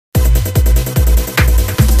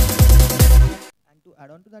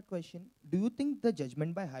add on to that question, do you think the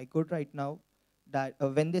judgment by High Court right now, that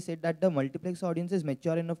when they said that the multiplex audience is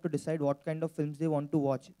mature enough to decide what kind of films they want to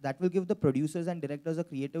watch, that will give the producers and directors a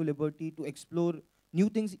creative liberty to explore new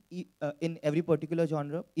things in every particular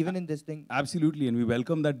genre, even in this thing? Absolutely, and we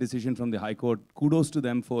welcome that decision from the High Court. Kudos to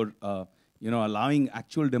them for allowing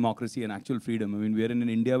actual democracy and actual freedom. I mean, we are in an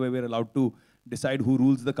India where we're allowed to decide who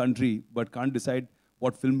rules the country, but can't decide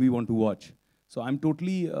what film we want to watch. So I'm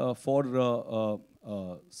totally for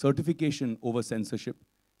certification over censorship.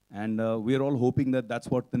 And we're all hoping that that's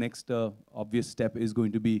what the next obvious step is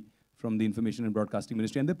going to be from the Information and Broadcasting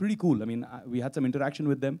Ministry. And they're pretty cool. I mean, we had some interaction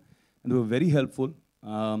with them, and they were very helpful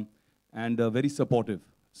and very supportive.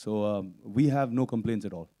 So we have no complaints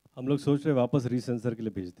at all. हम लोग सोच रहे वापस रीसेंसर के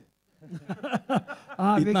लिए भेज दें.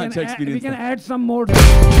 We can add some more.